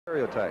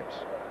Stereotypes.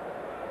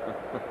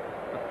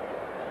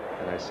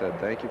 And I said,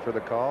 thank you for the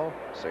call.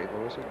 St.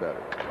 Louis is better.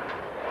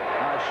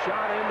 A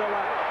shot into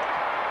left.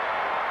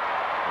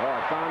 Oh,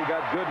 Thon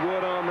got good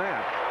wood on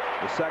that.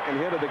 The second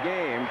hit of the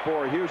game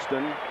for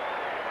Houston.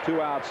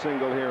 2-out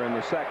single here in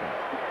the second.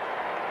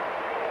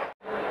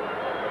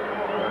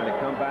 Trying to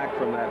come back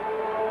from that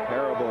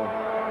terrible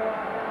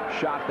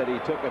shot that he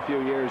took a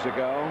few years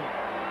ago.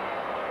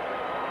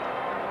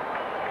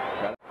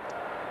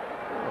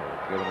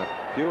 Giving up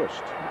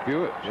Fewest.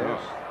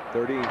 yes.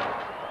 30.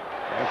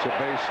 That's a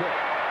base hit.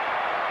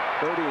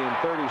 30 in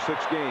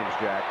 36 games,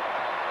 Jack.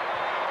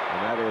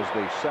 And that is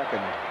the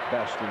second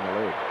best in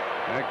the league.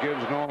 That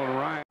gives Nolan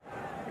Ryan.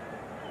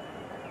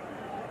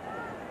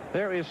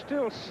 There is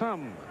still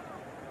some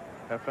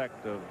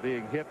effect of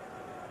being hit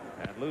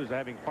and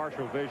having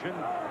partial vision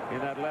in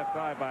that left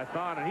eye by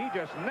Thon, and he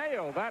just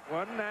nailed that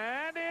one,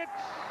 and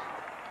it's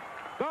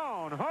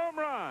gone. Home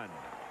run.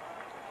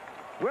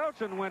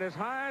 Wilson went as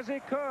high as he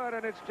could,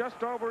 and it's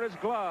just over his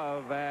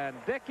glove, and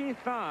Dickie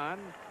Thon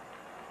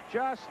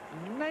just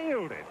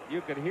nailed it. You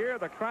could hear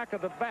the crack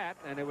of the bat,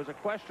 and it was a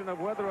question of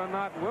whether or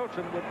not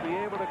Wilson would be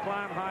able to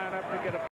climb high enough to get a